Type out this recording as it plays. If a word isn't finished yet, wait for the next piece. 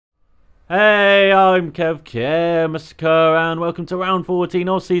Hey, I'm KevTV, and welcome to round 14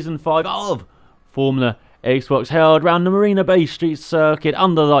 of Season 5 of Formula Xbox, held around the Marina Bay Street Circuit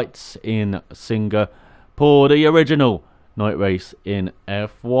under lights in Singapore, the original night race in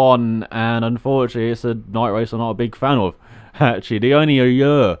F1. And unfortunately, it's a night race I'm not a big fan of. Actually, the only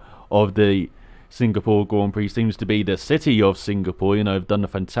year of the Singapore Grand Prix seems to be the city of Singapore. You know, they've done a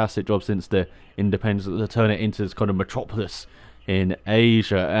fantastic job since the independence to turn it into this kind of metropolis in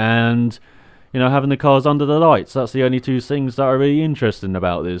Asia, and you know, having the cars under the lights, that's the only two things that are really interesting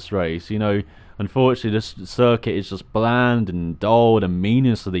about this race. You know, unfortunately this circuit is just bland and dull and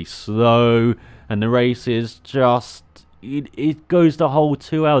meaninglessly slow, and the race is just it goes the whole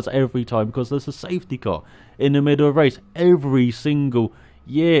 2 hours every time because there's a safety car in the middle of the race every single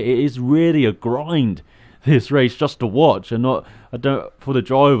year. It is really a grind, this race, just to watch, and not for the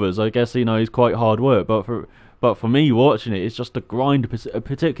drivers, I guess, you know, it's quite hard work, but for me watching it, it's just a grind,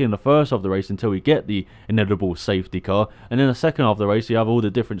 particularly in the first half of the race until we get the inevitable safety car. And in the second half of the race, you have all the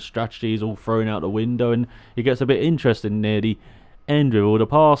different strategies all thrown out the window, and it gets a bit interesting near the end with all the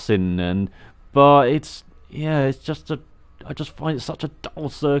passing. But it's just I just find it such a dull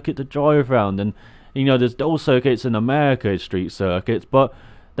circuit to drive around. And you know, there's dull circuits in America, street circuits, but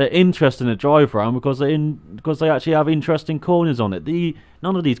they're interesting to drive around because they actually have interesting corners on it.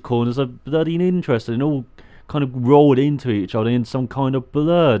 None of these corners are bloody interesting, and all kind of rolled into each other in some kind of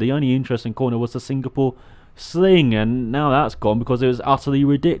blur. The only interesting corner was the Singapore Sling, and now that's gone because it was utterly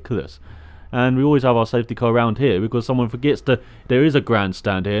ridiculous. And we always have our safety car around here because someone forgets that there is a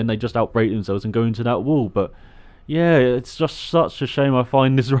grandstand here and they just outbrake themselves and go into that wall. But yeah, it's just such a shame. I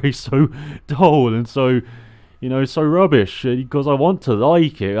find this race so dull and so, you know, so rubbish, because I want to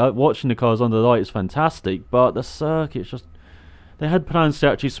like it. Watching the cars under the light is fantastic, but the circuit's just... They had plans to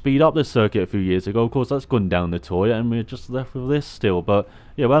actually speed up this circuit a few years ago. Of course, that's gone down the toilet, and we're just left with this still. But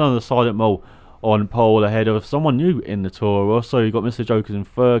yeah, well on the Silent Mole on pole ahead of someone new in the Toro. So you've got Mr. Jokers in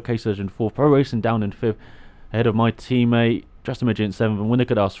third, K-Surge in fourth, Pro Racing down in fifth, ahead of my teammate Justin Midget in seventh, and when look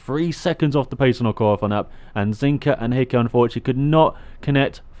at us, 3 seconds off the pace on our qualifying lap. And Zinka and Hickey unfortunately could not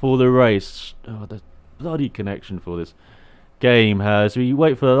connect for the race. Oh, the bloody connection for this game has. We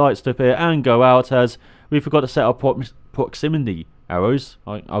wait for the lights to appear and go out, as we forgot to set our proximity arrows.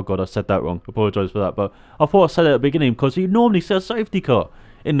 Oh god, I said that wrong. Apologise for that, but I thought I said it at the beginning because you normally set a safety car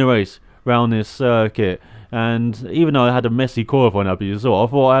in the race round this circuit. And even though I had a messy qualifying up, you saw, I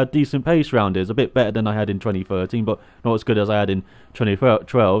thought I had decent pace round it. It's a bit better than I had in 2013, but not as good as I had in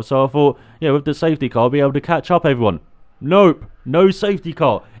 2012. So I thought, yeah, with the safety car, I'll be able to catch up everyone. Nope, no safety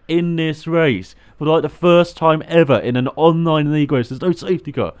car in this race. For like the first time ever in an online league race, there's no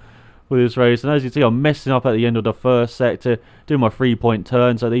safety car for this race. And as you see, I'm messing up at the end of the first sector, doing my 3-point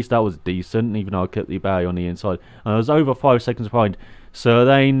turn, so at least that was decent, even though I kept the barrier on the inside. And I was over 5 seconds behind. So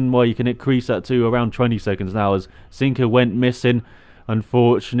then, well, you can increase that to around 20 seconds now, as Zinker went missing,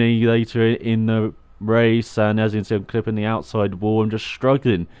 unfortunately, later in the race. And as you can see, I'm clipping the outside wall. I'm just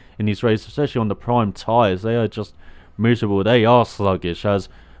struggling in these races, especially on the prime tyres. They are just miserable. They are sluggish, as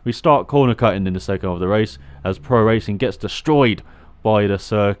we start corner cutting in the second half of the race, as Pro Racing gets destroyed by the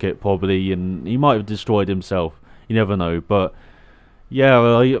circuit, probably, and he might have destroyed himself. You never know, but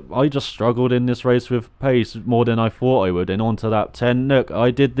yeah, I just struggled in this race with pace more than I thought I would. And onto lap 10, look, I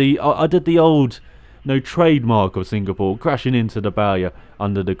did the old, trademark of Singapore, crashing into the barrier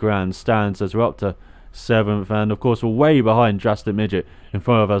under the grandstands, as we're up to 7th, and of course we're way behind Drastic Midget in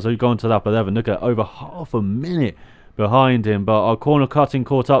front of us. We've gone to lap 11, look at over half a minute behind him, but our corner cutting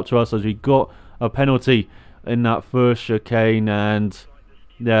caught up to us as we got a penalty in that first chicane. And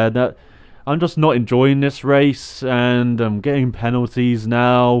yeah, I'm just not enjoying this race, and I'm getting penalties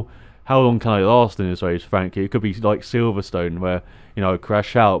now. How long can I last in this race, frankly? It could be like Silverstone, where, you know, I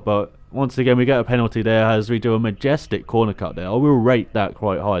crash out. But once again, we get a penalty there as we do a majestic corner cut there. I will rate that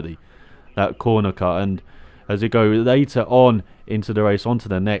quite highly, that corner cut. And as we go later on into the race, onto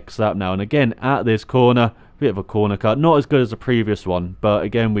the next lap now, and again at this corner, bit of a corner cut, not as good as the previous one, but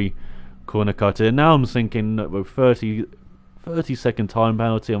again we corner cut it. And now I'm thinking that with 30-second time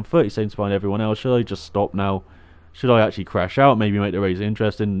penalty, I'm 30 seconds behind everyone else. Should I just stop now? Should I actually crash out, maybe make the race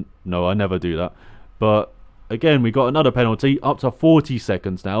interesting? No, I never do that. But again, we got another penalty, up to 40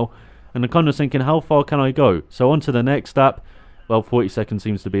 seconds now, and I'm kind of thinking, how far can I go? So on to the next lap. Well, 40 seconds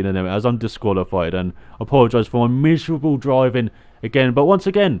seems to be the limit, as I'm disqualified, and I apologise for my miserable driving again. But once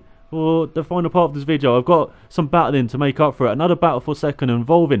again, for the final part of this video, I've got some battling to make up for it. Another battle for second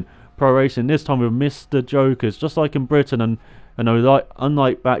involving Pro Racing, this time with Mr. Jokers, just like in Britain. And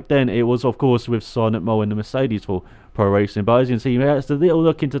unlike back then, it was of course with Silent Mole in the Mercedes for Pro Racing. But as you can see, it's a little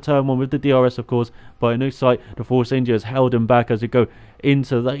look into turn one with the DRS, of course, but in this sight, the Force India has held him back as we go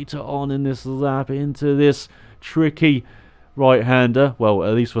into later on in this lap, into this tricky right-hander. Well,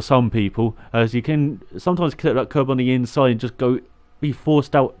 at least for some people, as you can sometimes clip that curb on the inside and just be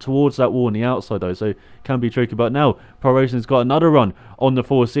forced out towards that wall on the outside though, so it can be tricky. But now Pro Racing's got another run on the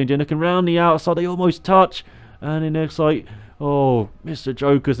Force India, looking round the outside, they almost touch, and it looks like, oh, Mr.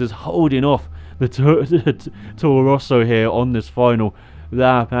 Jokers is holding off the Toro Rosso here on this final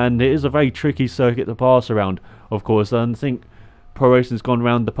lap, and it is a very tricky circuit to pass around, of course. And I think Pro Racing's gone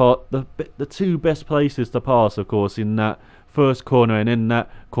around the two best places to pass, of course, in that first corner and in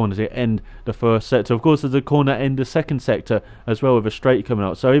that corner to end the first sector. Of course, there's a corner in the second sector as well with a straight coming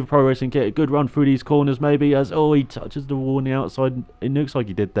up. So if Pro Racing get a good run through these corners, maybe as he touches the wall on the outside, it looks like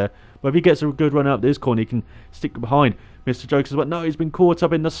he did there. But if he gets a good run up this corner, he can stick behind Mr. Jokers. But no, he's been caught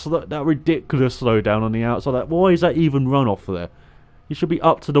up in that ridiculous slowdown on the outside. Why is that even run off there? He should be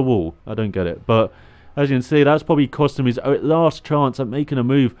up to the wall. I don't get it. But as you can see, that's probably cost him his last chance at making a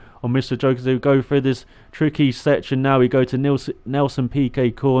move on Mr. Jokers. They go through this tricky section. Now we go to Nelson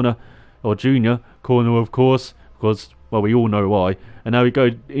PK corner, or Junior corner, of course, because, well, we all know why. And now we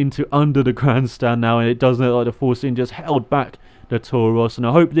go into under the grandstand now, and it doesn't look like the Force India just held back the Toro Rosso. And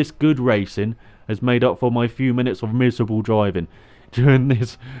I hope this good racing has made up for my few minutes of miserable driving during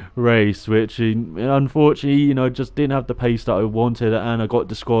this race, which unfortunately, just didn't have the pace that I wanted, and I got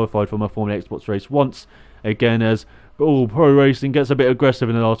disqualified from a Formula Xbox race once again, as Pro Racing gets a bit aggressive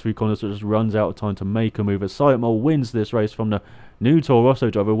in the last few corners, so it just runs out of time to make a move. As Sayatmol wins this race from the new Toro Rosso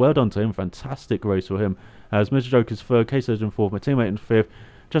driver. Well done to him, fantastic race for him. As Mr. Joker's third, K-Surge in fourth, my teammate in fifth,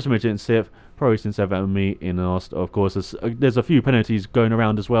 Justin Midget in sixth, Pro Racing 7 and me in last. Of course, there's a few penalties going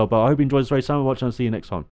around as well, but I hope you enjoyed this race. I'm watching, I'll see you next time.